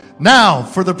Now,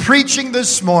 for the preaching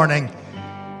this morning,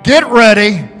 get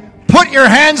ready, put your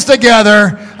hands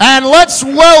together, and let's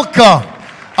welcome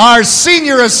our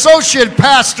senior associate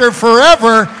pastor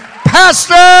forever,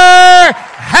 Pastor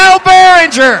Hal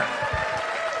Behringer.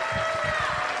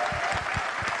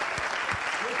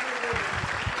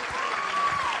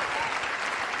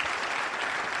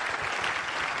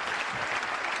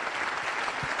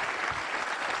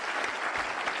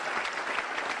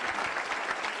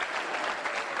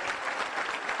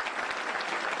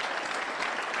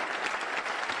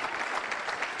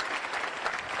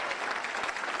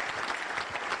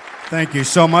 Thank you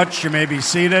so much. You may be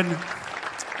seated.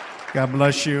 God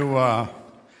bless you.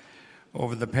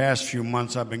 Over the past few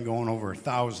months, I've been going over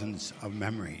thousands of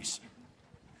memories.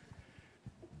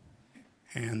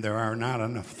 And there are not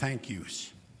enough thank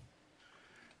yous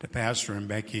to Pastor and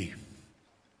Becky,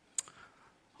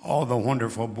 all the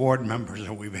wonderful board members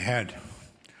that we've had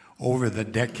over the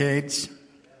decades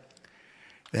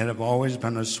that have always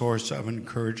been a source of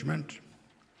encouragement,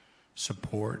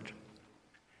 support,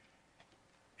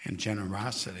 and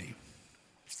generosity.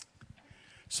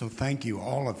 So thank you,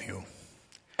 all of you,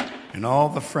 and all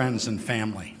the friends and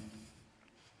family,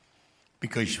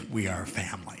 because we are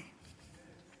family.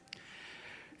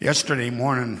 Yesterday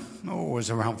morning, it was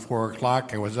around 4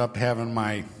 o'clock, I was up having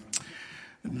my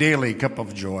daily cup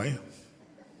of joy.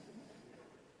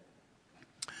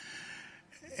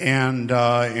 And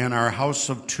in our house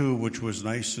of two, which was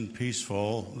nice and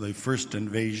peaceful, the first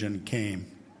invasion came.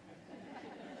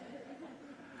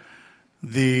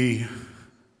 The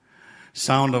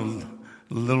sound of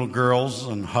little girls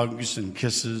and hugs and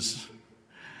kisses,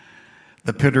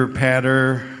 the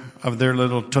pitter-patter of their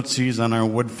little tootsies on our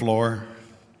wood floor,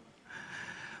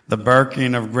 the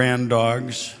barking of grand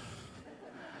dogs.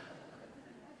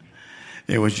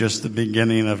 It was just the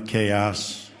beginning of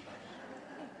chaos,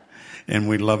 and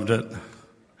we loved it.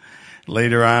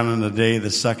 Later on in the day, the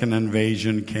second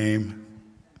invasion came.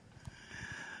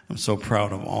 I'm so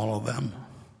proud of all of them.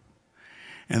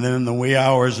 And then in the wee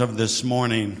hours of this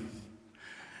morning,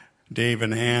 Dave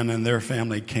and Ann and their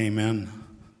family came in.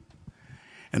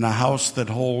 And a house that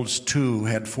holds 2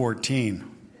 had 14.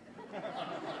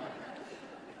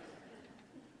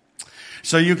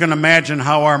 So you can imagine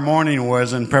how our morning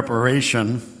was in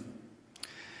preparation.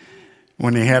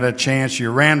 When you had a chance,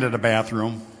 you ran to the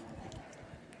bathroom.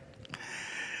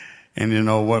 And you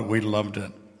know what? We loved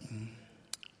it.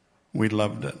 We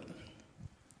loved it.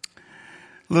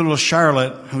 Little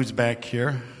Charlotte, who's back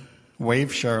here,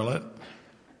 wave Charlotte.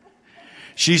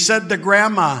 She said to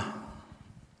Grandma,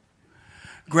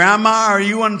 "Grandma, are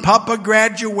you and Papa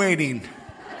graduating?"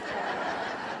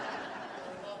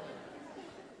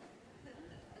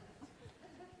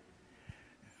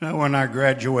 No, we're not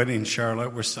graduating,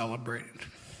 Charlotte. We're celebrating.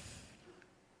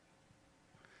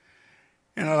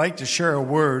 And I'd like to share a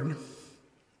word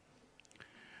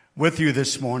with you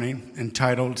this morning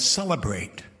entitled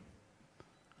Celebrate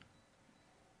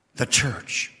the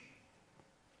Church.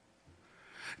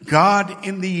 God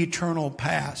in the eternal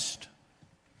past,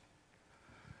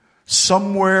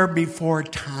 somewhere before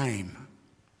time,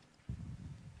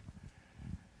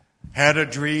 had a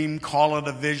dream, call it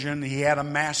a vision. He had a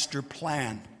master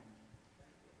plan.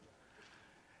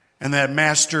 And that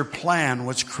master plan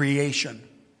was creation.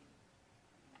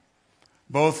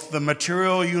 Both the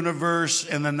material universe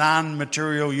and the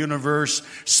non-material universe,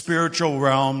 spiritual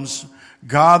realms,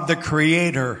 God the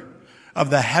creator of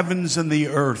the heavens and the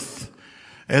earth,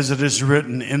 as it is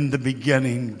written, in the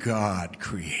beginning God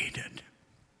created.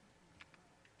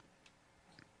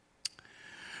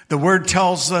 The word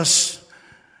tells us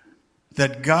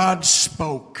that God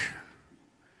spoke,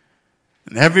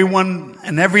 and everyone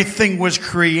and everything was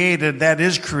created that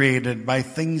is created by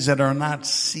things that are not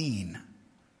seen.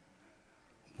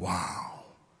 Wow.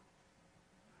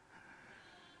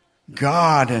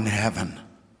 God in heaven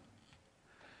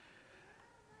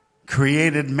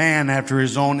created man after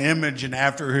his own image and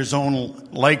after his own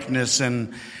likeness.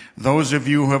 And those of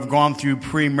you who have gone through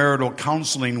premarital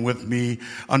counseling with me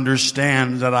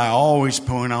understand that I always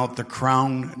point out the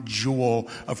crown jewel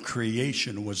of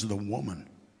creation was the woman.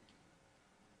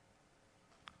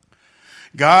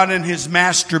 God in his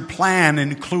master plan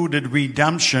included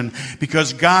redemption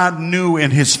because God knew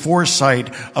in his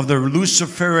foresight of the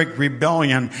Luciferic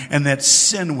rebellion and that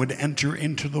sin would enter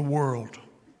into the world.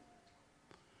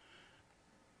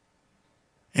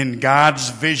 In God's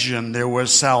vision, there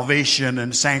was salvation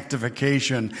and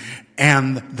sanctification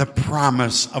and the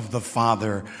promise of the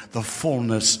Father, the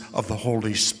fullness of the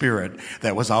Holy Spirit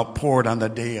that was outpoured on the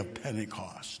day of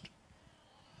Pentecost.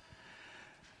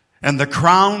 And the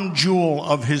crown jewel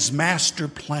of his master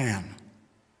plan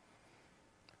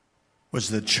was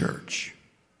the church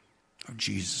of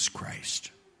Jesus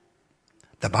Christ,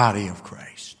 the body of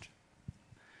Christ.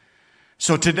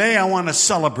 So today I want to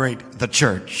celebrate the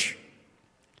church,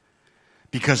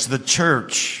 because the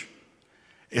church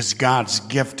is God's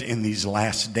gift in these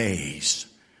last days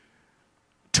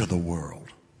to the world.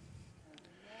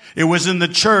 It was in the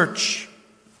church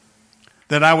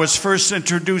that I was first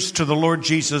introduced to the Lord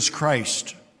Jesus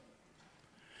Christ.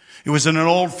 It was in an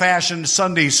old-fashioned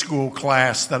Sunday school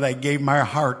class that I gave my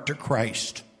heart to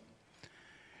Christ,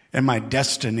 and my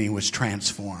destiny was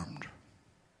transformed.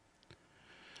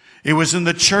 It was in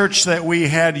the church that we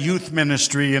had youth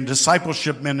ministry and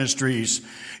discipleship ministries,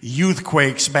 youth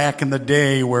quakes back in the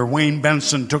day, where Wayne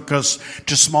Benson took us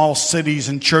to small cities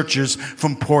and churches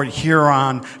from Port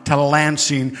Huron to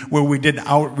Lansing, where we did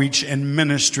outreach and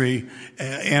ministry,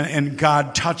 and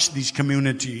God touched these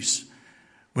communities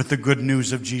with the good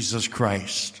news of Jesus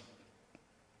Christ.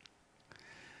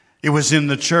 It was in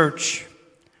the church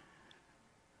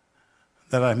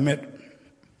that I met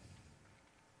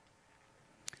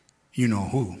you know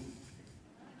who.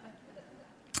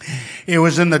 It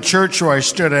was in the church where I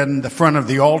stood in the front of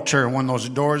the altar when those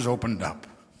doors opened up.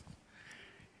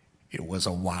 It was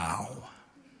a wow.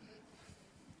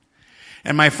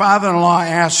 And my father-in-law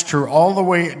asked her all the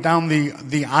way down the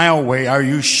aisleway, "Are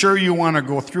you sure you want to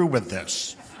go through with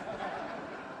this?"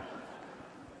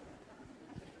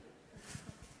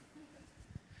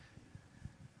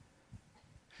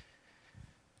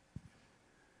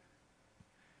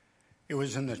 It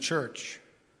was in the church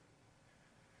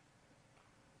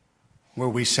where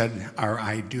we said our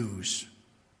I do's.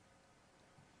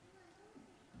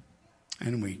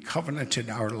 And we covenanted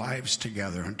our lives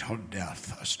together until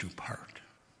death us do part.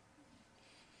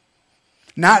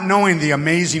 Not knowing the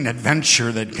amazing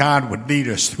adventure that God would lead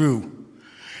us through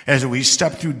as we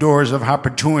step through doors of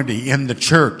opportunity in the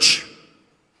church,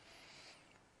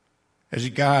 as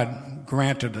God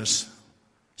granted us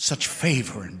such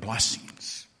favor and blessings.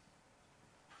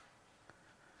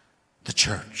 The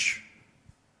church.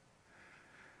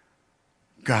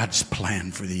 God's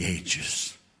plan for the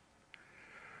ages.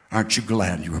 Aren't you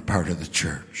glad you were part of the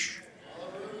church?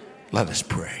 Let us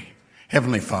pray.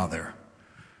 Heavenly Father,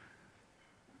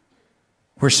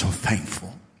 we're so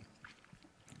thankful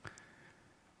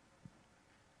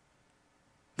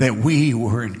that we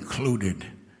were included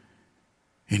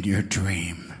in your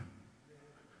dream,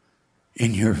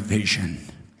 in your vision,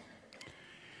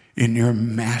 in your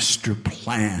master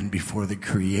plan before the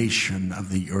creation of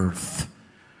the earth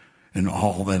and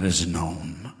all that is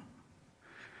known.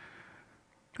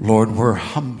 Lord, we're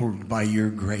humbled by your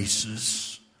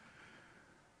graces.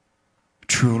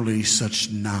 Truly, such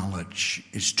knowledge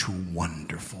is too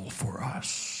wonderful for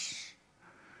us.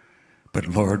 But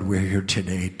Lord, we're here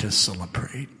today to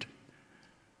celebrate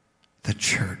the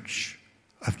church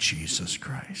of Jesus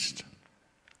Christ.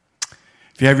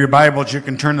 If you have your Bibles, you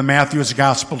can turn to Matthew's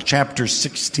Gospel, chapter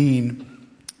 16.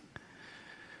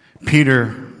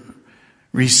 Peter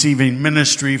receiving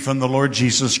ministry from the Lord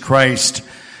Jesus Christ.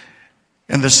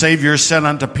 And the Savior said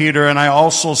unto Peter, "And I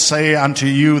also say unto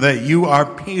you that you are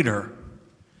Peter,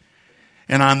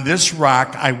 and on this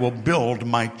rock I will build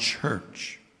my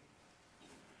church,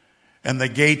 and the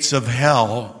gates of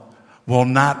hell will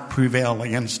not prevail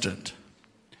against it."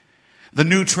 The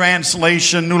New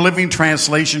Living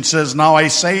Translation says, "Now I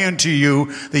say unto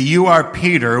you that you are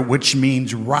Peter," which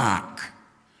means rock.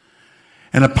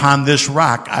 "And upon this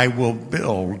rock I will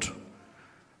build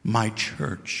my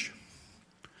church."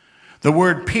 The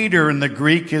word Peter in the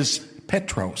Greek is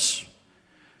Petros,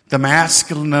 the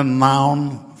masculine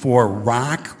noun for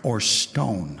rock or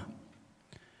stone.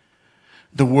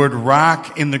 The word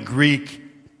rock in the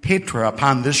Greek, Petra,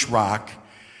 upon this rock,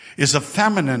 is a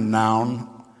feminine noun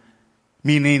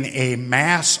meaning a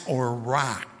mass or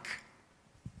rock.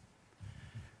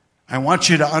 I want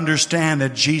you to understand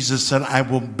that Jesus said, "I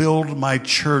will build my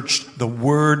church." The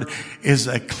word is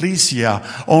ecclesia,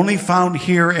 only found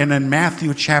here and in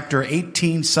Matthew chapter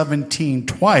 18, 17,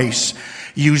 twice,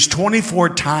 used 24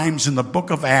 times in the book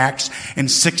of Acts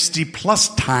and 60 plus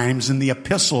times in the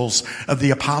epistles of the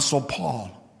Apostle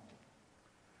Paul.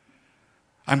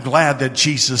 I'm glad that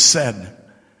Jesus said,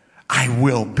 "I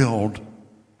will build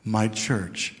my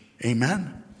church."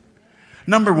 Amen.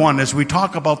 Number one, as we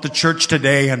talk about the church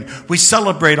today and we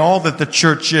celebrate all that the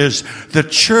church is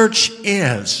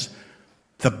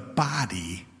the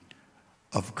body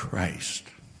of Christ.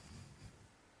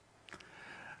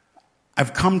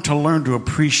 I've come to learn to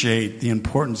appreciate the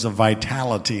importance of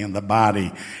vitality in the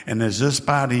body. And as this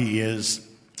body is,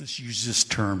 let's use this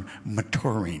term,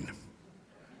 maturing.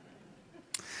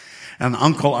 And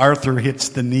Uncle Arthur hits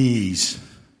the knees.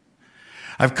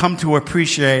 I've come to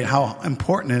appreciate how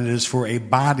important it is for a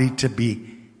body to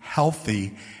be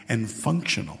healthy and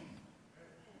functional.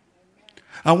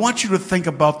 I want you to think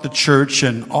about the church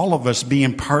and all of us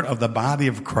being part of the body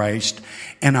of Christ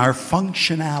and our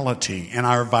functionality and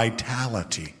our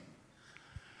vitality.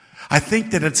 I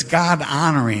think that it's God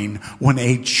honoring when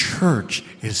a church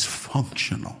is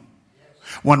functional,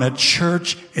 when a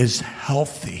church is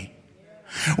healthy,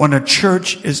 when a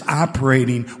church is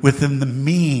operating within the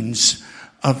means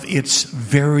of its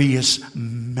various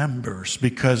members,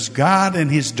 because God in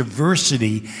his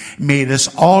diversity made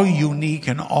us all unique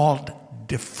and all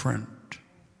different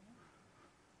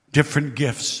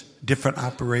gifts, different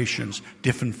operations,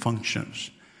 different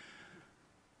functions.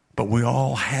 But we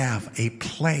all have a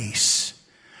place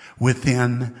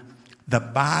within the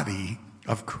body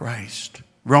of Christ.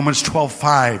 Romans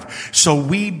 12:5. So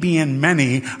we being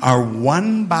many are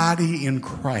one body in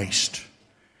Christ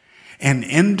and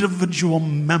individual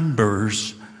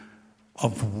members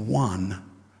of one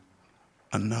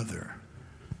another.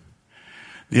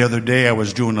 The other day I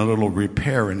was doing a little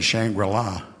repair in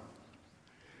Shangri-La.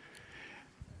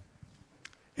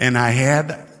 And I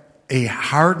had a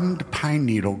hardened pine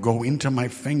needle go into my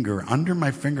finger, under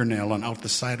my fingernail and out the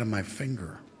side of my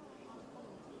finger.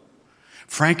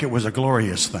 Frank, it was a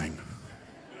glorious thing.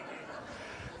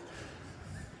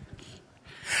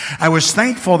 I was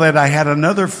thankful that I had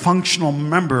another functional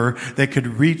member that could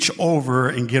reach over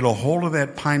and get a hold of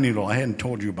that pine needle. I hadn't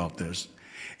told you about this.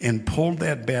 And pulled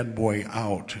that bad boy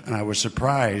out. And I was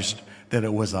surprised that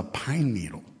it was a pine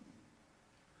needle.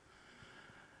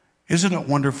 Isn't it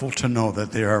wonderful to know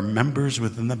that there are members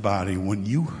within the body, when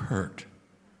you hurt,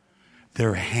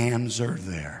 their hands are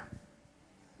there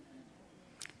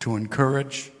to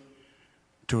encourage,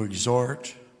 to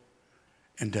exhort,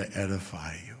 and to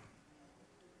edify you.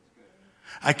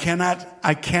 I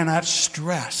cannot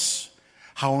stress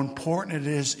how important it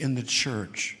is in the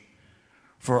church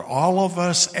for all of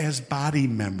us as body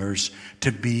members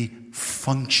to be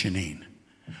functioning,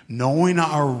 knowing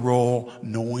our role,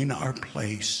 knowing our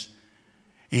place,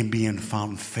 and being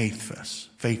found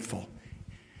faithful.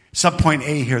 Subpoint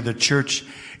A here, the church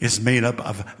is made up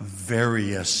of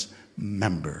various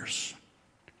members.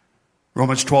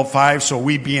 Romans 12:5, so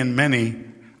we being many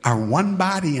are one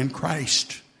body in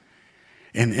Christ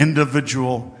and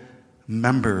individual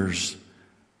members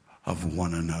of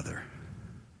one another.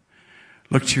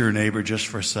 Look to your neighbor just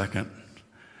for a second.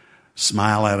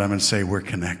 Smile at him and say, we're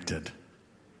connected.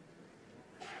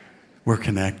 We're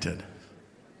connected.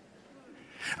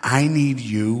 I need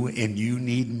you and you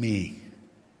need me.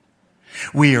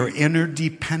 We are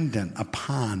interdependent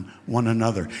upon one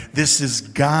another. This is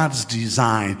God's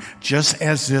design. Just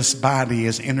as this body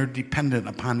is interdependent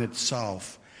upon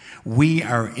itself, we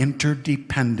are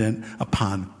interdependent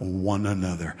upon one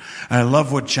another. I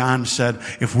love what John said.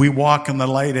 If we walk in the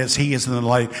light as he is in the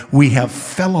light, we have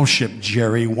fellowship,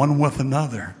 Jerry, one with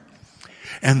another.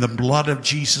 And the blood of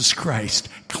Jesus Christ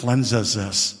cleanses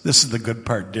us. This is the good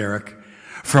part, Derek.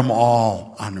 From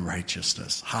all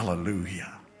unrighteousness.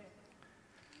 Hallelujah.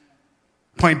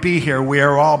 Point B here, we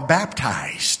are all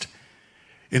baptized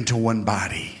into one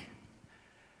body.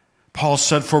 Paul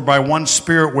said, for by one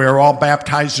Spirit we are all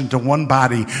baptized into one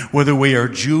body, whether we are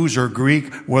Jews or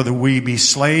Greek, whether we be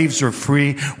slaves or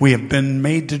free, we have been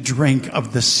made to drink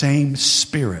of the same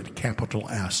Spirit, capital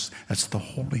S. That's the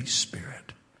Holy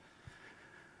Spirit.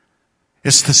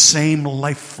 It's the same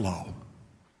life flow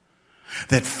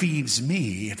that feeds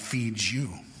me, it feeds you.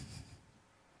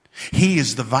 He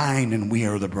is the vine and we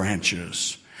are the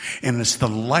branches. And it's the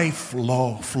life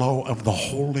flow of the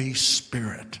Holy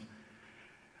Spirit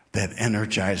that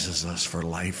energizes us for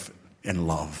life and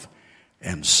love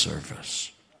and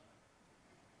service.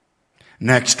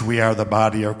 Next, we are the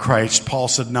body of Christ. Paul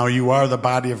said, now you are the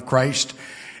body of Christ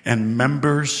and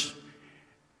members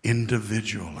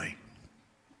individually.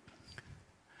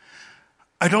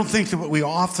 I don't think that we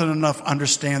often enough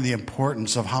understand the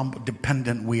importance of how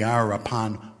dependent we are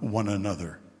upon one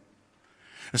another.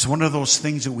 It's one of those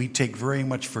things that we take very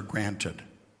much for granted.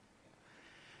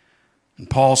 And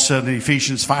Paul said in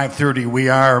Ephesians 5:30, we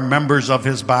are members of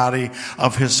his body,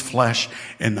 of his flesh,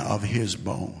 and of his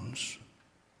bones.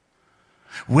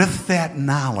 With that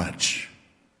knowledge,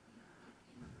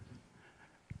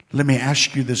 let me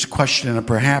ask you this question, and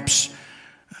perhaps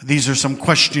these are some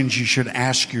questions you should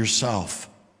ask yourself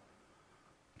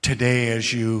today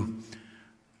as you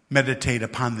meditate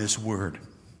upon this word.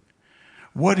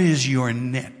 What is your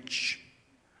niche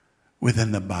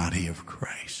within the body of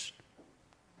Christ?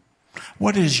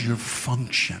 What is your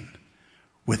function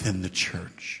within the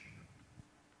church?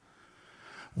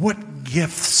 What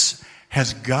gifts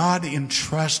has God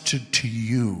entrusted to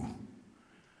you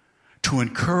to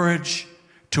encourage,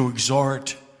 to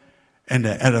exhort, and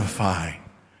to edify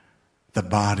the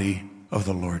body of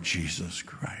the Lord Jesus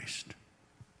Christ?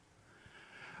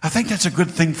 I think that's a good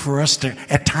thing for us to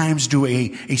at times do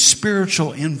a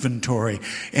spiritual inventory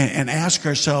and ask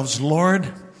ourselves, Lord,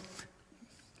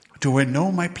 do I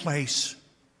know my place?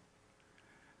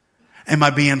 Am I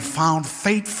being found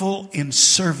faithful in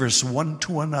service one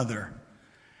to another?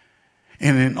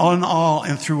 And in on all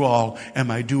and through all, am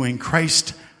I doing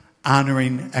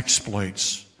Christ-honoring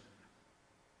exploits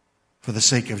for the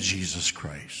sake of Jesus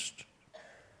Christ?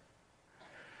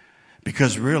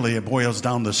 Because really it boils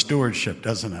down to stewardship,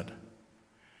 doesn't it?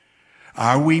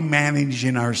 Are we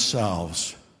managing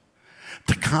ourselves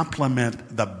to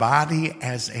complement the body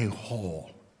as a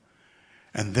whole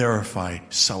and thereby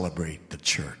celebrate the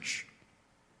church?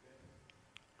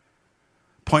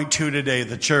 Point 2 today,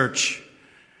 the church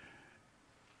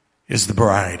is the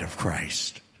bride of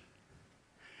Christ.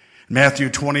 Matthew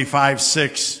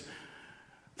 25:6,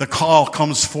 the call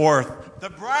comes forth, the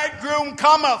bridegroom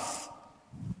cometh.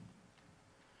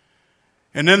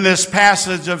 And in this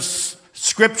passage of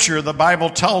Scripture, the Bible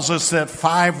tells us that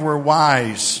 5 were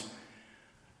wise,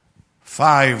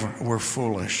 5 were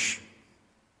foolish,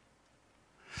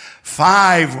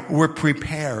 5 were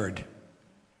prepared,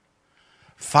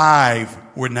 5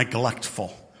 were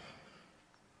neglectful.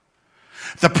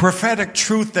 The prophetic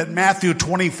truth that Matthew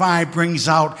 25 brings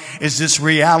out is this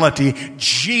reality: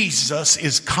 Jesus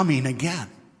is coming again.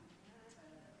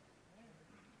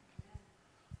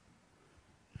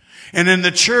 And in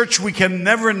the church, we can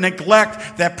never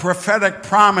neglect that prophetic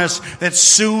promise that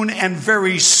soon and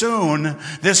very soon,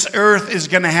 this earth is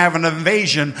going to have an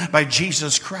invasion by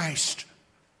Jesus Christ.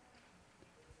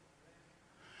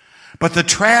 But the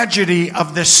tragedy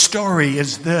of this story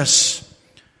is this: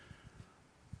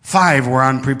 5 were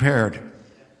unprepared.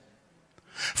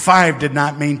 5 did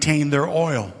not maintain their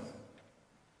oil.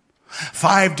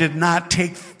 5 did not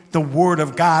take the Word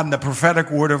of God and the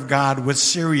prophetic Word of God with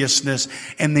seriousness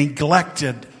and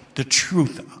neglected the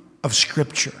truth of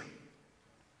Scripture.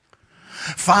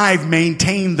 5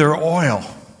 maintained their oil.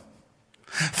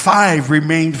 5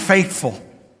 remained faithful.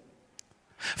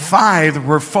 5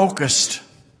 were focused.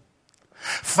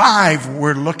 5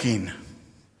 were looking.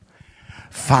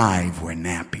 5 were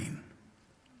napping.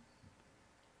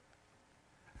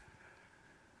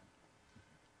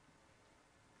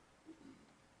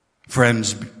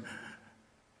 Friends,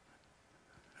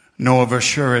 know of a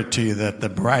surety that the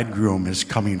bridegroom is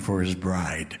coming for his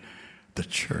bride, the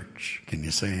church. Can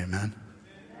you say amen?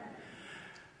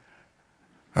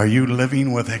 Are you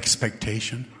living with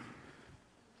expectation?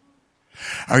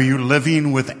 Are you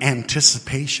living with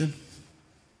anticipation?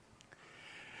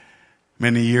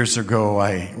 Many years ago,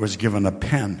 I was given a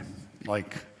pen,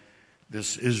 like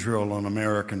this Israel and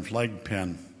American flag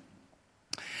pen.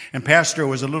 And Pastor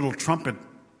was a little trumpet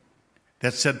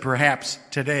that said, perhaps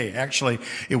today. Actually,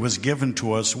 it was given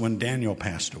to us when Daniel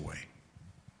passed away.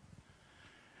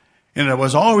 And it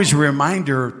was always a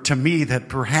reminder to me that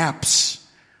perhaps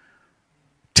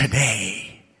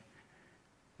today,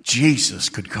 Jesus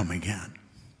could come again.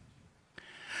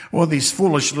 Well, these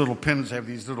foolish little pins have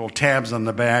these little tabs on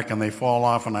the back and they fall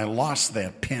off, and I lost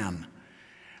that pen.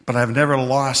 But I've never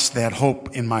lost that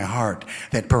hope in my heart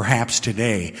that perhaps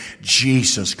today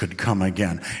Jesus could come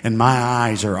again. And my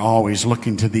eyes are always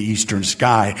looking to the eastern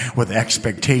sky with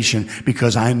expectation,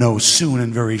 because I know soon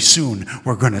and very soon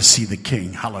we're going to see the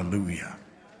King. Hallelujah.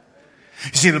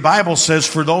 You see, the Bible says,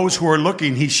 for those who are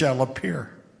looking, he shall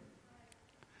appear.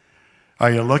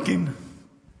 Are you looking?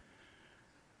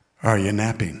 Are you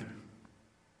napping?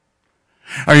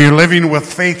 Are you living with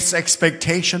faith's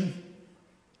expectation?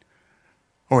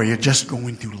 Or are you just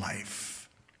going through life?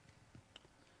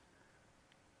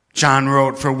 John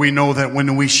wrote, for we know that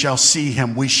when we shall see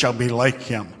him, we shall be like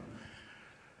him.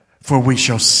 For we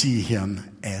shall see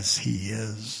him as he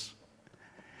is.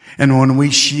 And when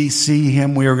we see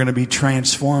him, we are going to be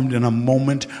transformed in a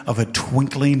moment of a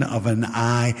twinkling of an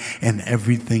eye, and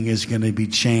everything is going to be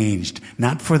changed.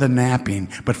 Not for the napping,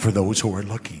 but for those who are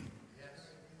looking.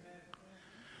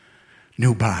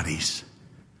 New bodies.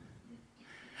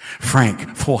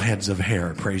 Frank, full heads of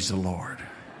hair, praise the Lord.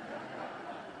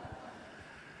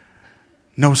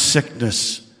 No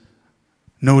sickness,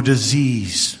 no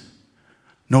disease,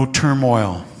 no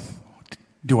turmoil.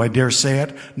 Do I dare say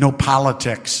it? No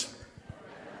politics.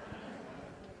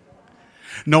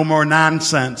 No more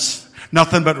nonsense.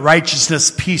 Nothing but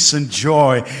righteousness, peace, and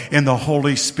joy in the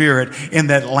Holy Spirit, in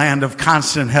that land of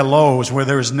constant hellos where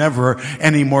there's never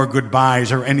any more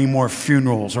goodbyes or any more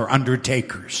funerals or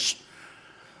undertakers.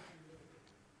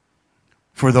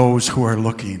 for those who are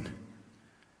looking.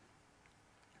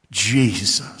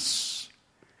 Jesus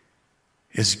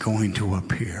is going to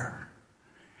appear.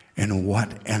 And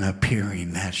what an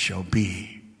appearing that shall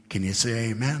be. Can you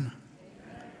say amen?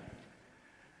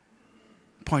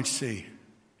 Point C.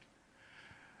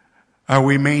 Are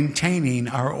we maintaining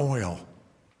our oil?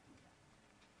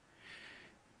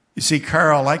 You see,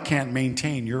 Carl, I can't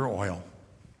maintain your oil.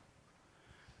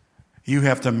 You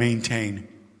have to maintain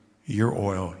your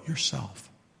oil yourself.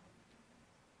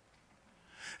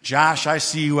 Josh, I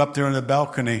see you up there on the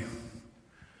balcony.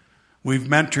 We've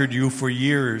mentored you for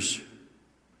years.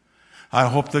 I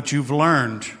hope that you've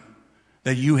learned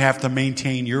that you have to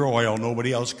maintain your oil.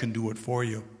 Nobody else can do it for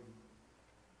you.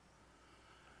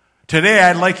 Today,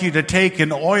 I'd like you to take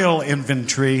an oil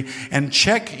inventory and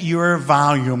check your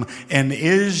volume. And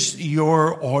is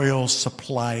your oil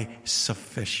supply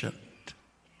sufficient?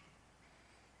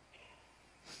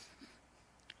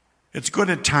 It's good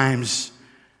at times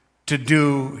to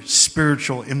do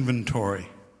spiritual inventory.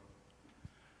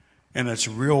 And it's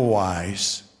real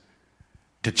wise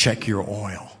to check your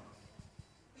oil.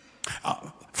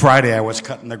 Friday, I was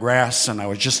cutting the grass, and I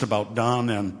was just about done,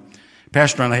 and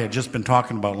Pastor and I had just been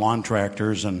talking about lawn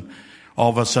tractors, and all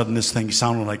of a sudden this thing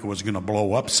sounded like it was going to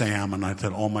blow up, Sam, and I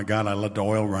thought, oh my God, I let the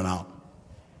oil run out.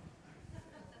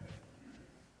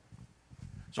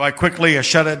 So I quickly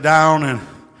shut it down, and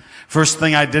first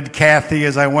thing I did, Kathy,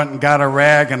 is I went and got a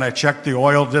rag, and I checked the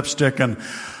oil dipstick, and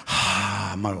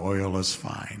my oil is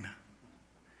fine.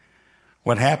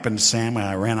 What happened, Sam?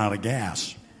 I ran out of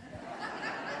gas.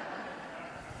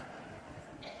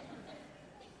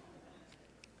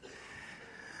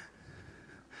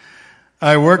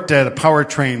 I worked at a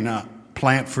powertrain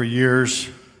plant for years,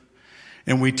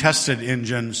 and we tested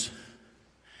engines.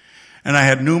 And I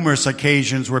had numerous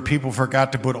occasions where people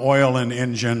forgot to put oil in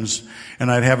engines,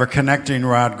 and I'd have a connecting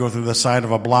rod go through the side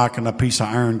of a block and a piece of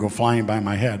iron go flying by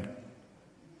my head.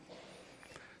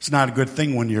 It's not a good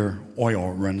thing when your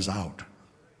oil runs out.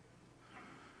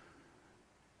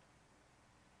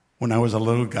 When I was a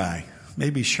little guy,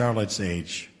 maybe Charlotte's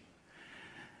age,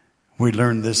 we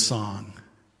learned this song.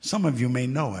 Some of you may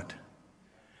know it.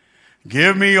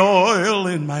 Give me oil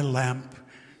in my lamp,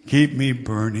 keep me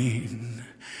burning.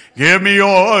 Give me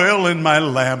oil in my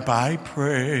lamp, I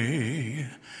pray.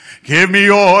 Give me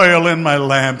oil in my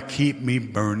lamp, keep me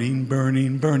burning,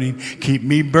 burning, burning. Keep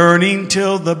me burning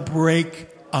till the break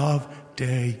of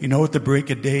day. You know what the break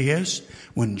of day is?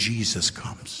 When Jesus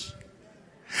comes.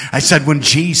 I said when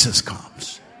Jesus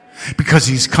comes. Because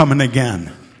he's coming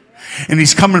again. And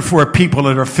he's coming for a people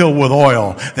that are filled with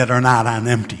oil, that are not on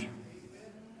empty.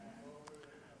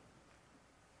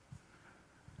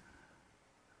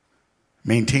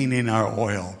 Maintaining our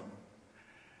oil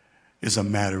is a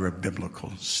matter of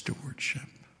biblical stewardship.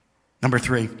 Number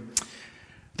 3,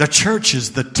 the church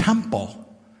is the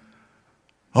temple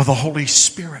of the Holy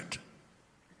Spirit.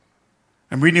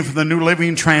 I'm reading from the New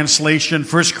Living Translation,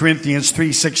 1 Corinthians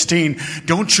 3:16.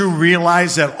 Don't you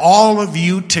realize that all of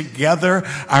you together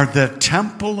are the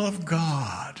temple of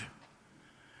God,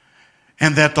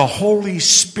 and that the Holy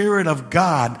Spirit of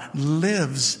God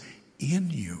lives in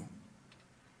you?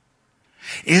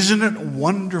 Isn't it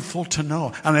wonderful to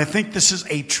know? And I think this is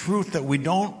a truth that we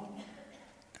don't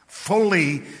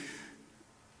fully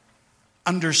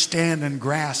understand and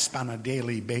grasp on a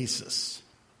daily basis.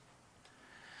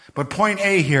 But point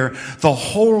A here, the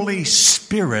Holy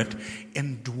Spirit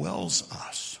indwells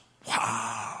us.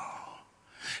 Wow.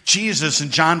 Jesus in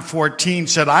John 14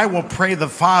 said, I will pray the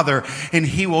Father, and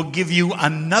he will give you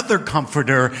another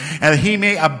comforter, and he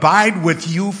may abide with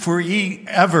you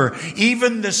forever,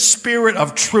 even the Spirit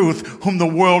of truth, whom the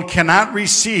world cannot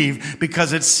receive,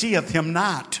 because it seeth him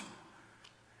not.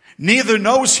 Neither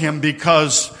knows him,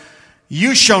 because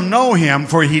you shall know him,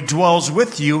 for he dwells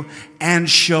with you, and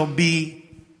shall be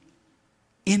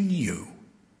in you.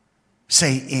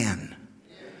 Say in.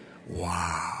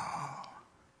 Wow.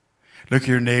 Look at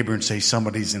your neighbor and say,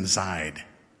 somebody's inside.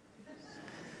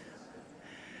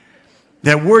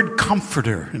 That word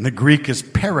comforter in the Greek is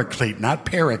paraclete, not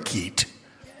parakeet.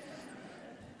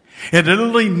 It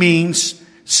literally means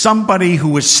somebody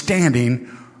who is standing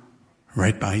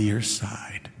right by your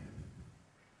side.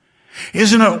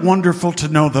 Isn't it wonderful to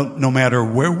know that no matter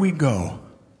where we go,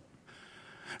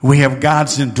 we have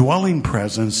God's indwelling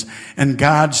presence and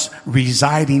God's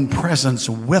residing presence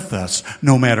with us,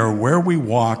 no matter where we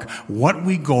walk, what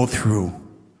we go through,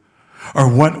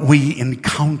 or what we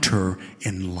encounter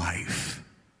in life.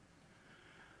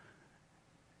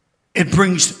 It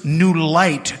brings new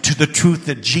light to the truth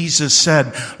that Jesus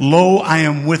said, Lo, I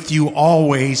am with you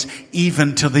always,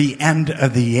 even to the end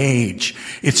of the age.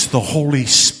 It's the Holy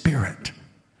Spirit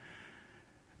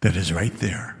that is right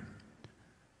there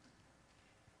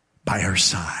by our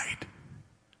side,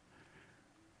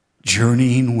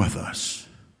 journeying with us,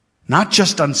 not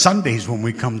just on Sundays when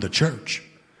we come to church,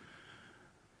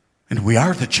 and we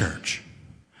are the church,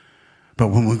 but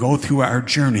when we go through our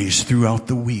journeys throughout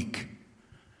the week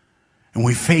and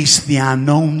we face the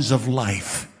unknowns of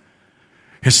life,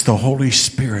 it's the Holy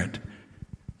Spirit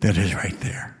that is right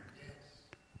there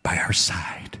by our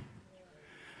side.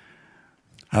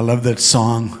 I love that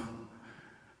song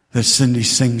that Cindy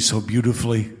sings so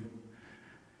beautifully.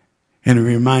 And it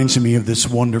reminds me of this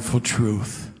wonderful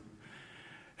truth.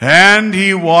 And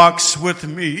he walks with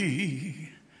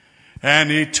me, and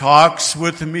he talks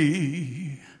with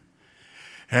me,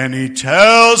 and he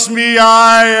tells me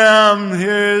I am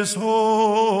his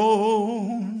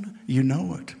own. You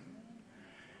know it.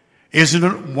 Isn't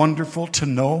it wonderful to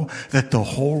know that the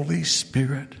Holy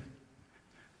Spirit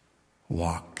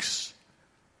walks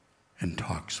and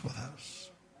talks with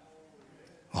us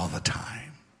all the time?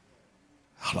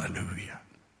 Hallelujah.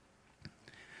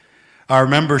 Our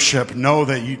membership, know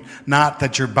that not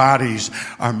that your bodies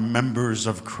are members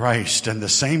of Christ, and the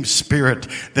same Spirit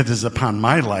that is upon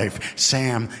my life,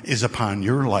 Sam, is upon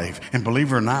your life. And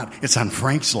believe it or not, it's on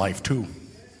Frank's life too.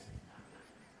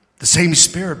 The same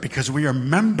Spirit, because we are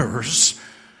members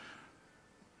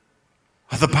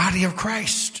of the body of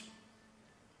Christ.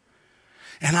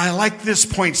 And I like this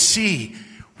point C.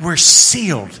 We're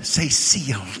sealed. Say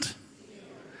sealed.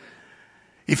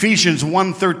 Ephesians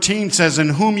 1:13 says, in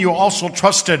whom you also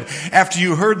trusted after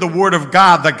you heard the word of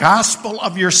God, the gospel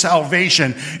of your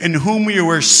salvation, in whom you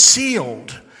were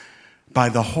sealed by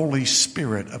the Holy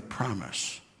Spirit of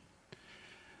promise.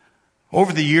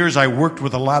 Over the years, I worked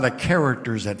with a lot of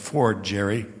characters at Ford,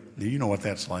 Jerry. You know what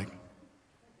that's like.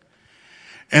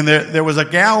 And there was a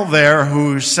gal there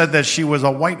who said that she was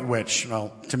a white witch.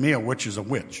 Well, to me, a witch is a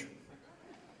witch.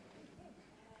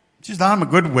 She said, I'm a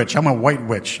good witch. I'm a white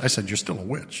witch. I said, you're still a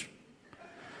witch.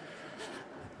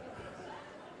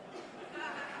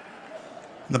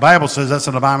 The Bible says that's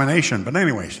an abomination. But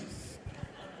anyways,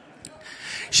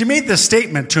 she made this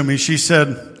statement to me. She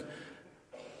said,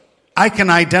 I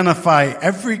can identify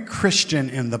every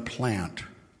Christian in the plant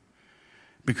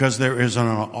because there is an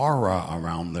aura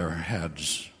around their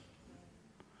heads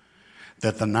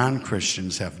that the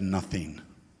non-Christians have nothing.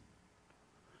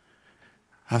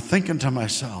 I'm thinking to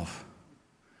myself,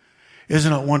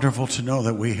 isn't it wonderful to know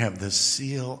that we have the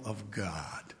seal of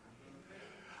God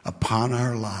upon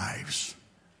our lives?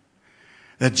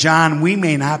 That, John, we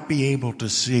may not be able to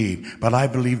see, but I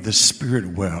believe the spirit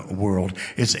world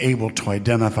is able to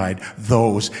identify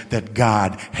those that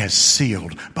God has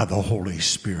sealed by the Holy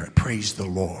Spirit. Praise the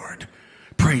Lord.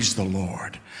 Praise the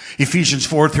Lord. Ephesians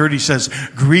 4:30 says,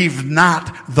 grieve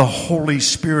not the Holy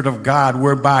Spirit of God,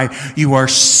 whereby you are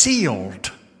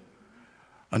sealed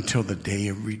until the day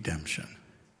of redemption.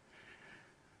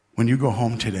 When you go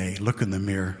home today, look in the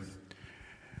mirror,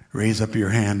 raise up your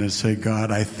hand and say,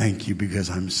 God, I thank you because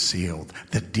I'm sealed.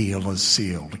 The deal is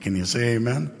sealed. Can you say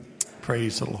amen?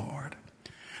 Praise the Lord.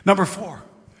 Number 4,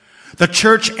 the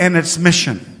church and its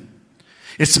mission.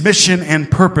 Its mission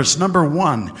and purpose. Number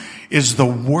 1 is the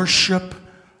worship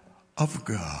of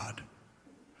God.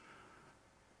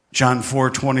 John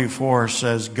 4:24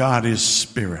 says, God is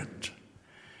spirit.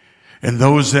 And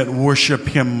those that worship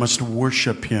him must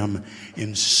worship him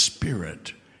in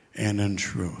spirit and in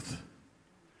truth.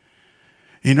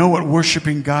 You know what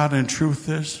worshiping God in truth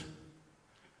is?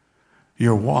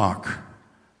 Your walk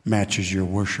matches your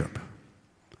worship,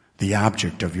 the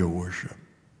object of your worship.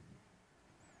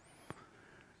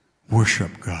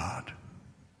 Worship God.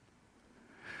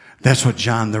 That's what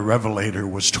John the Revelator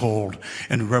was told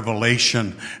in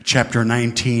Revelation chapter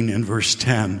 19 and verse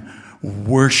 10.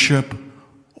 Worship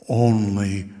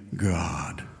only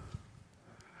God.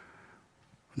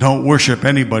 Don't worship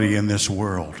anybody in this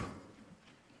world.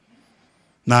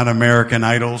 Not American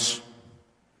idols.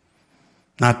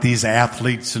 Not these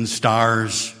athletes and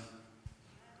stars.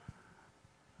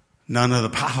 None of the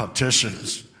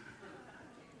politicians.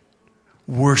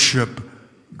 Worship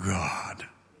God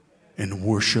and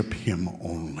worship him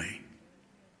only.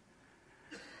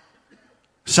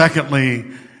 Secondly,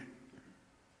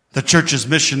 the church's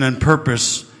mission and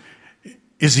purpose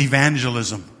is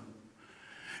evangelism.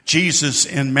 Jesus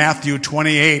in Matthew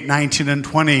 28:19 and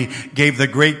 20 gave the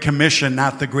Great Commission,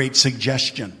 not the Great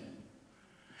Suggestion.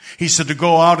 He said to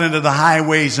go out into the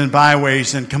highways and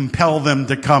byways and compel them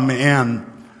to come in.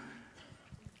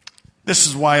 This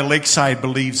is why Lakeside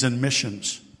believes in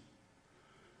missions.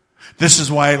 This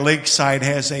is why Lakeside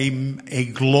has a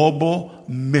global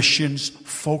missions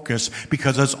focus,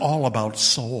 because it's all about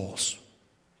souls.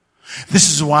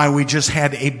 This is why we just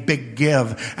had a big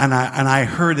give, and I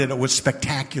heard that it was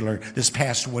spectacular this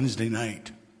past Wednesday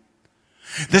night.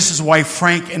 This is why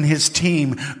Frank and his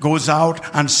team goes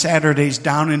out on Saturdays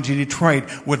down into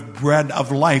Detroit with Bread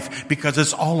of Life, because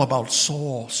it's all about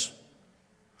souls.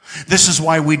 This is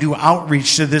why we do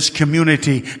outreach to this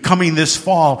community coming this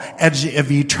fall, Edge of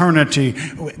Eternity,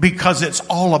 because it's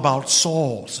all about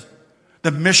souls.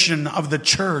 The mission of the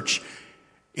church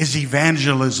is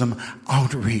evangelism,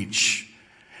 outreach,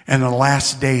 and the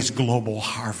last days global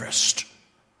harvest.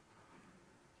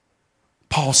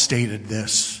 Paul stated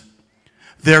this: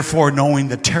 therefore, knowing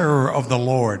the terror of the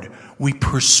Lord, we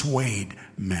persuade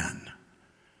men.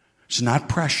 It's not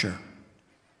pressure,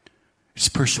 it's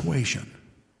persuasion.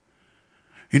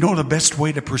 You know the best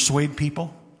way to persuade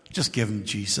people? Just give them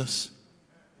Jesus.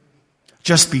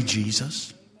 Just be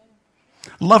Jesus.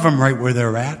 Love them right where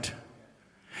they're at.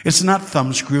 It's not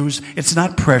thumb screws. It's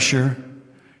not pressure.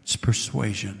 It's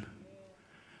persuasion.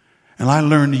 And I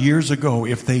learned years ago,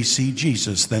 if they see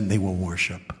Jesus, then they will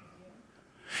worship.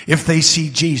 If they see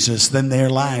Jesus, then their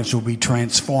lives will be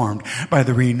transformed by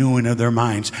the renewing of their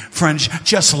minds. Friends,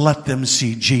 just let them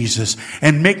see Jesus.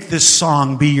 And make this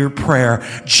song be your prayer.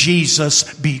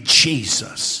 Jesus, be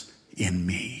Jesus in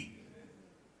me.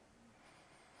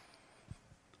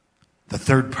 The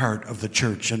third part of the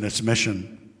church and its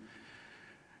mission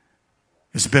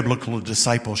is biblical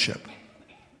discipleship.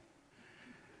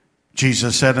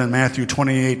 Jesus said in Matthew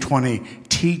 28:20,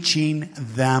 teaching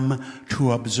them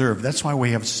to observe. That's why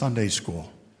we have Sunday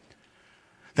school.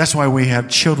 That's why we have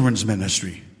children's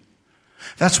ministry.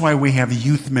 That's why we have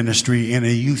youth ministry in a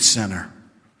youth center.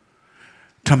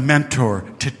 To mentor,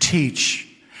 to teach,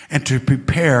 and to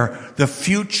prepare the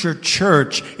future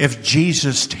church if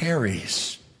Jesus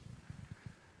tarries.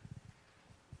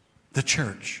 The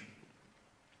church.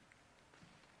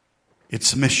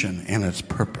 Its mission and its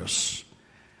purpose.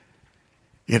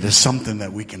 It is something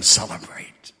that we can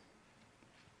celebrate.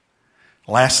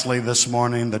 Lastly, this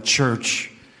morning, the church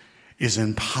is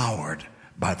empowered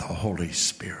by the Holy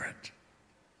Spirit.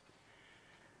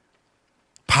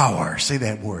 Power. Say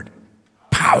that word.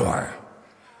 Power.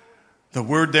 The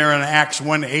word there in Acts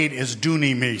 1:8 is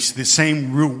dunamis, the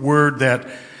same root word that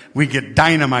we get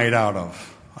dynamite out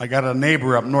of. I got a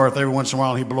neighbor up north. Every once in a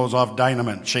while, he blows off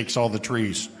dynamite and shakes all the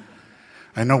trees.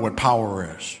 I know what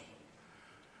power is.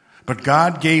 But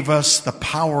God gave us the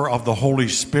power of the Holy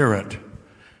Spirit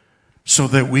so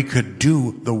that we could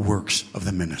do the works of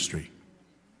the ministry.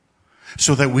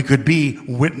 So that we could be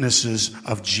witnesses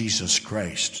of Jesus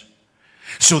Christ.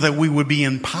 So that we would be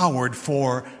empowered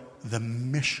for the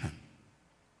mission.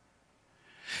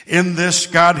 In this,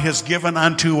 God has given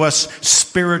unto us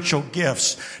spiritual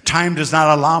gifts. Time does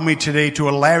not allow me today to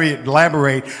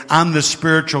elaborate on the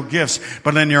spiritual gifts,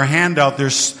 but in your handout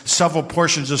there's several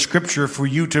portions of scripture for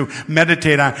you to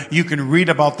meditate on. You can read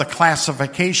about the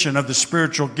classification of the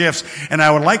spiritual gifts, and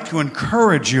I would like to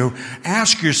encourage you,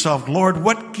 ask yourself, Lord,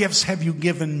 what gifts have you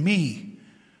given me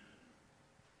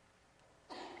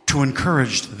to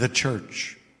encourage the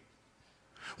church?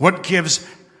 What gifts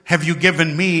have you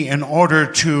given me in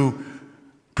order to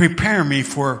prepare me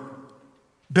for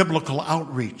biblical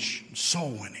outreach,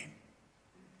 soul winning?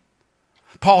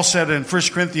 Paul said in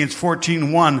 1 Corinthians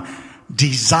 14:1,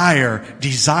 desire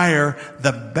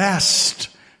the best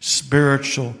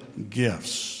spiritual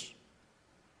gifts.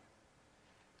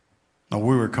 Now,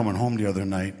 we were coming home the other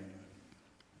night,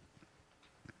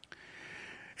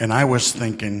 and I was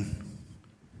thinking,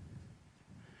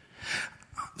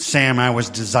 Sam, I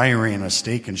was desiring a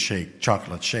steak and shake,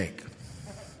 chocolate shake.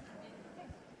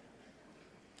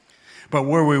 But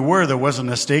where we were, there wasn't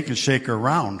a steak and shake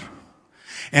around.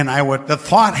 And the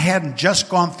thought hadn't just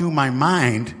gone through my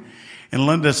mind. And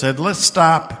Linda said, let's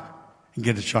stop and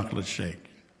get a chocolate shake.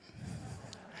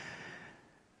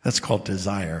 That's called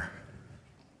desire.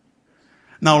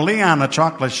 Now, Leon, a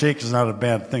chocolate shake is not a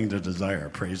bad thing to desire.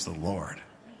 Praise the Lord.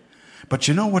 But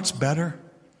you know what's better?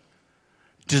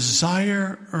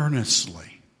 Desire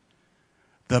earnestly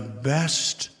the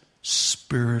best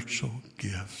spiritual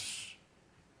gifts.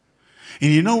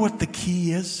 And you know what the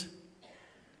key is?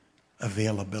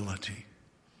 Availability.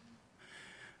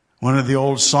 One of the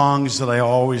old songs that I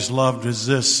always loved is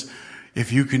this: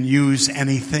 if you can use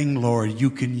anything, Lord, you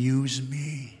can use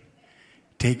me.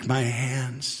 Take my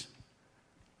hands.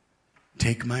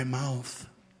 Take my mouth.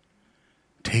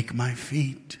 Take my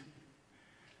feet.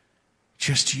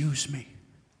 Just use me.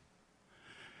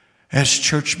 As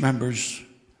church members,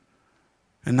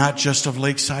 and not just of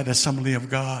Lakeside Assembly of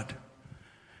God,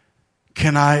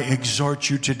 Can I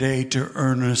exhort you today to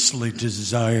earnestly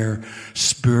desire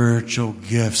spiritual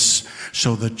gifts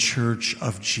so the church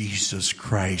of Jesus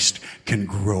Christ can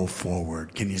grow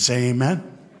forward? Can you say amen?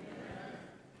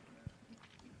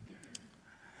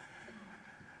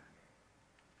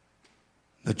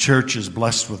 The church is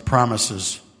blessed with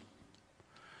promises.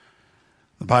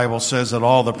 The Bible says that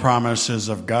all the promises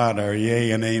of God are yea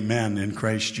and amen in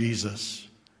Christ Jesus.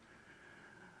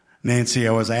 Nancy,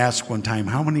 I was asked one time,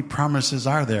 how many promises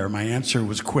are there? My answer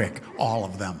was quick, all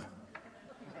of them.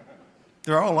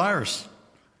 They're all ours.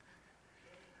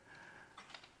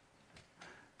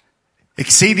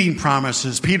 Exceeding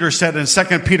promises. Peter said in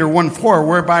 2 Peter 1:4,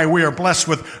 whereby we are blessed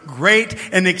with great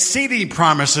and exceeding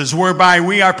promises, whereby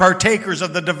we are partakers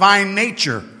of the divine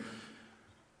nature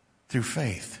through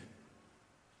faith.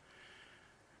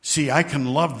 See, I can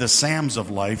love the Sams of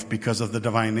life because of the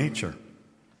divine nature.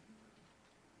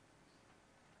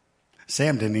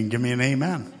 Sam didn't even give me an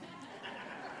amen.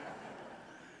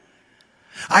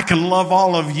 I can love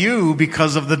all of you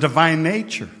because of the divine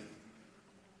nature.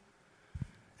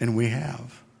 And we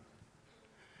have.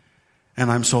 And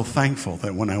I'm so thankful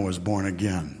that when I was born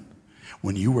again,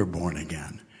 when you were born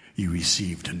again, you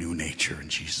received a new nature in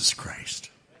Jesus Christ.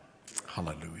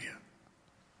 Hallelujah.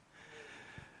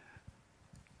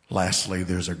 Lastly,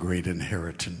 there's a great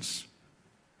inheritance.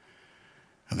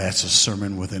 And that's a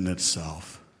sermon within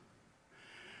itself.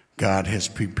 God has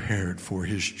prepared for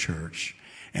his church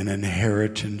an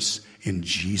inheritance in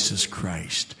Jesus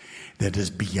Christ that is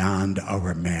beyond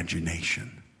our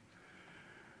imagination.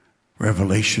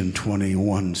 Revelation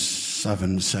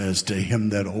 21:7 says, to him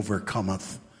that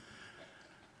overcometh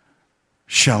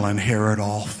shall inherit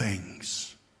all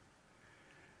things,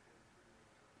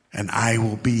 and I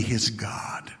will be his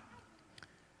God,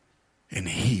 and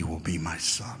he will be my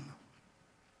son.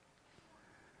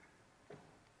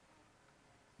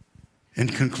 In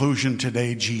conclusion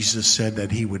today, Jesus said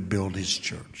that he would build his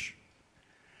church,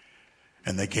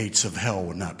 and the gates of hell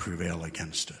would not prevail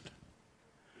against it.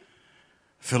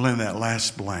 Fill in that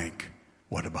last blank.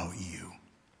 What about you?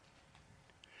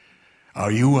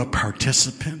 Are you a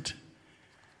participant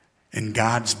in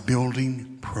God's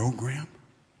building program?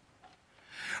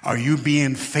 Are you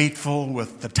being faithful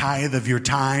with the tithe of your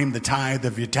time, the tithe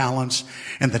of your talents,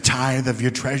 and the tithe of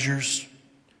your treasures?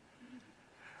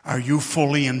 Are you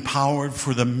fully empowered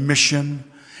for the mission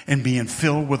and being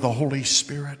filled with the Holy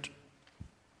Spirit?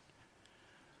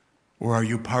 Or are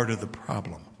you part of the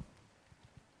problem?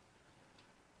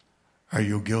 Are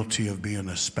you guilty of being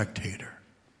a spectator?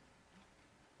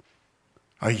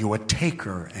 Are you a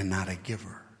taker and not a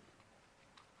giver?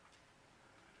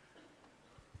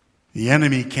 The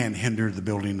enemy can't hinder the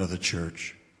building of the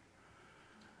church.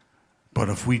 But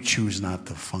if we choose not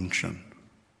to function,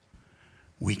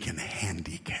 we can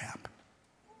handicap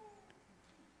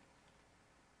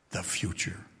the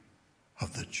future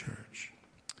of the church.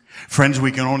 Friends,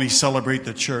 we can only celebrate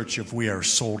the church if we are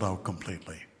sold out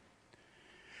completely.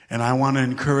 And I want to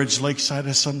encourage Lakeside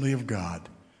Assembly of God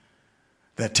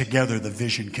that together the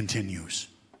vision continues.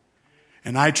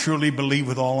 And I truly believe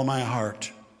with all of my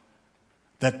heart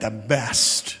that the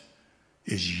best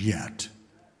is yet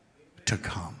to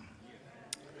come.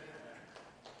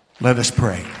 Let us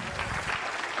pray.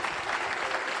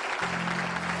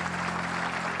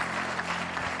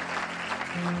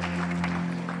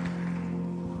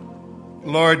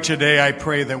 Lord, today I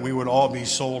pray that we would all be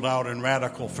sold out and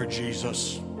radical for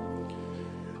Jesus.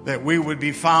 That we would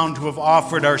be found to have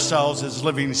offered ourselves as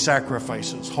living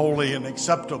sacrifices, holy and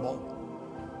acceptable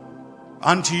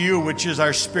unto you, which is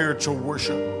our spiritual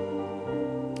worship.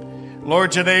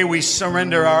 Lord, today we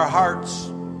surrender our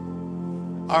hearts,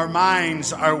 our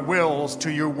minds, our wills to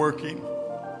your working.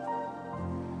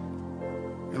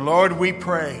 And Lord, we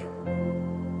pray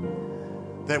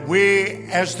that we,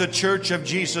 as the Church of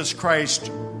Jesus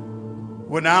Christ,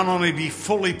 would not only be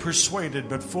fully persuaded,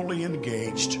 but fully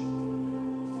engaged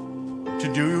to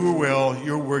do your will,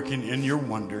 your working, and your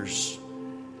wonders.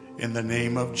 In the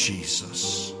name of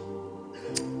Jesus.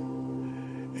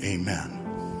 Amen.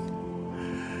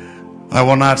 I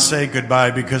will not say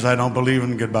goodbye because I don't believe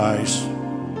in goodbyes.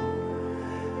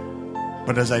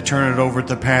 But as I turn it over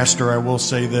to Pastor, I will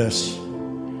say this.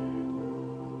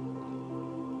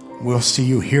 We'll see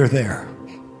you here, there,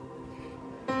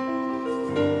 or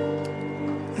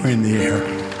in the air.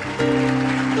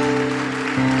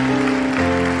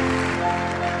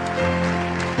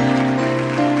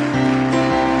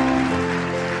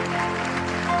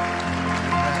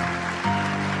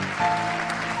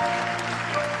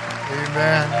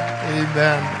 Amen,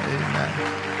 amen, amen.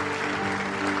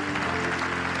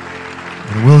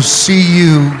 And we'll see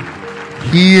you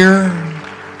here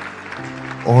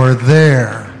or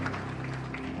there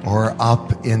or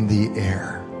up in the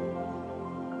air.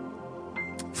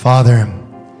 Father,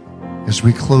 as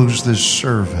we close this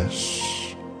service,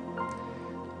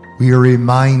 we are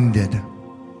reminded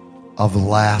of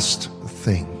last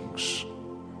things.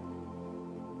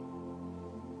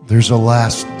 There's a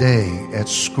last day at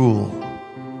school.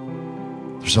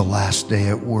 There's a last day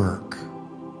at work.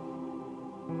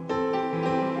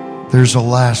 There's a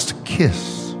last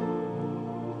kiss,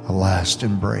 a last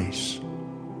embrace.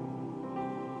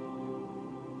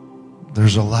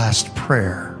 There's a last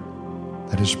prayer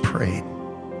that is prayed.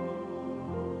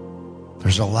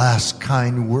 There's a last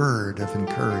kind word of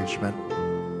encouragement.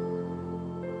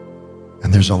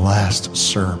 And there's a last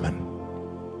sermon.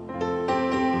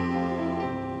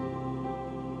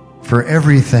 For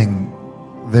everything,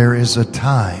 there is a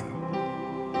time,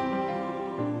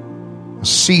 a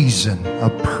season, a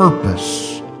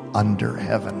purpose under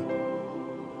heaven.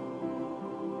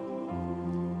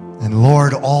 And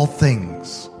Lord, all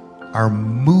things are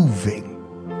moving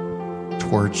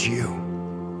towards you.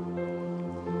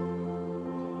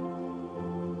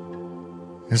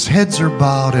 As heads are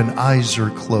bowed and eyes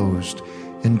are closed,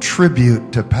 in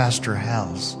tribute to Pastor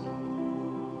Hal's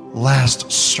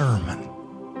last sermon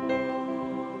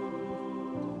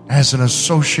as an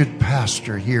associate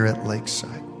pastor here at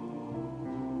Lakeside.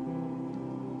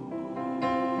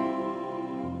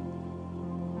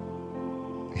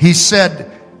 He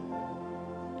said,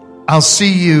 I'll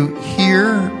see you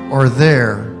here or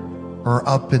there or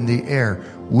up in the air.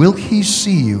 Will he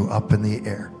see you up in the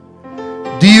air?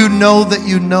 Do you know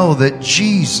that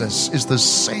Jesus is the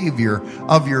Savior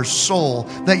of your soul,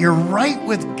 that you're right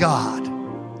with God,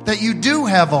 that you do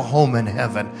have a home in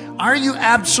heaven? Are you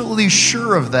absolutely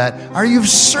sure of that? Are you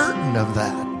certain of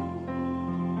that?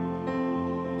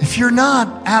 If you're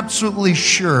not absolutely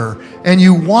sure and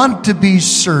you want to be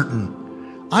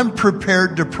certain, I'm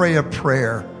prepared to pray a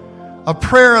prayer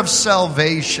of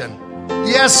salvation.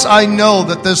 Yes, I know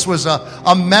that this was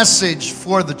a message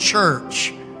for the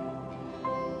church.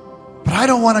 But I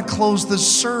don't want to close this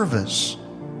service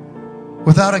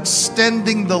without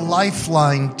extending the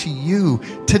lifeline to you.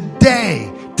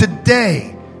 Today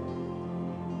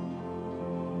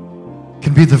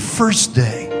can be the first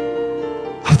day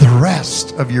of the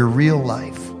rest of your real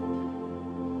life.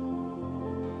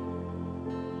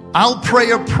 I'll pray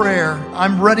a prayer.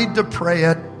 I'm ready to pray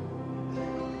it.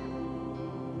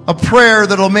 A prayer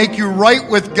that'll make you right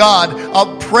with God.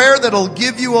 A prayer that'll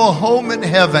give you a home in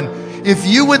heaven. If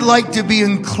you would like to be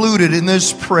included in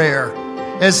this prayer,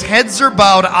 as heads are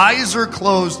bowed, eyes are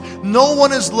closed, no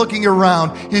one is looking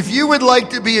around. If you would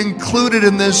like to be included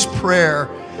in this prayer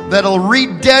that'll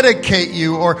rededicate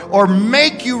you or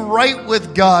make you right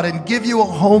with God and give you a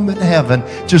home in heaven,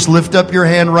 just lift up your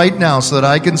hand right now so that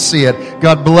I can see it.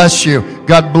 God bless you.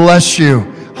 God bless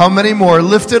you. How many more?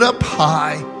 Lift it up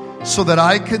high so that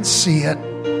I can see it.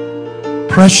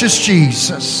 Precious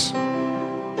Jesus.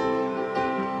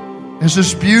 As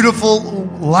this beautiful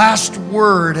last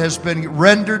word has been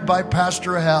rendered by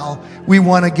Pastor Hal, we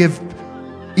want to give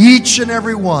each and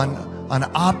every one an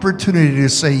opportunity to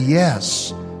say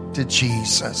yes to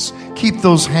Jesus. Keep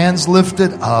those hands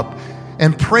lifted up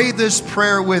and pray this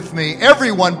prayer with me.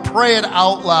 Everyone pray it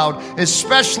out loud,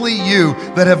 especially you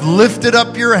that have lifted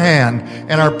up your hand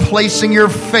and are placing your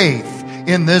faith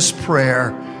in this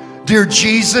prayer. Dear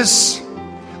Jesus,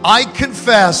 I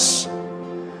confess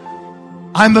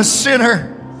I'm a sinner,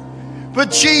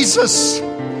 but Jesus,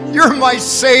 you're my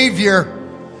Savior.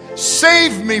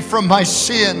 Save me from my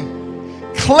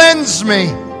sin. Cleanse me.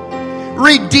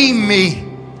 Redeem me.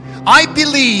 I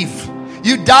believe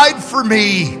you died for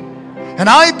me, and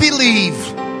I believe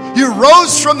you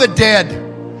rose from the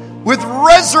dead with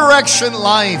resurrection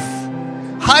life.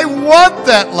 I want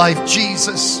that life,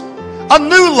 Jesus. A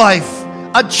new life,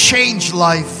 a changed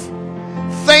life.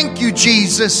 Thank you,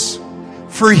 Jesus,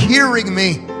 for hearing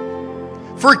me,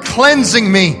 for cleansing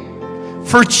me,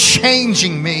 for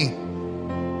changing me.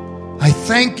 I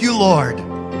thank you, Lord,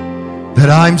 that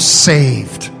I'm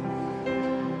saved.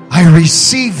 I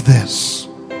receive this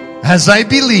as I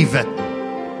believe it.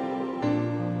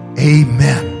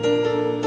 Amen.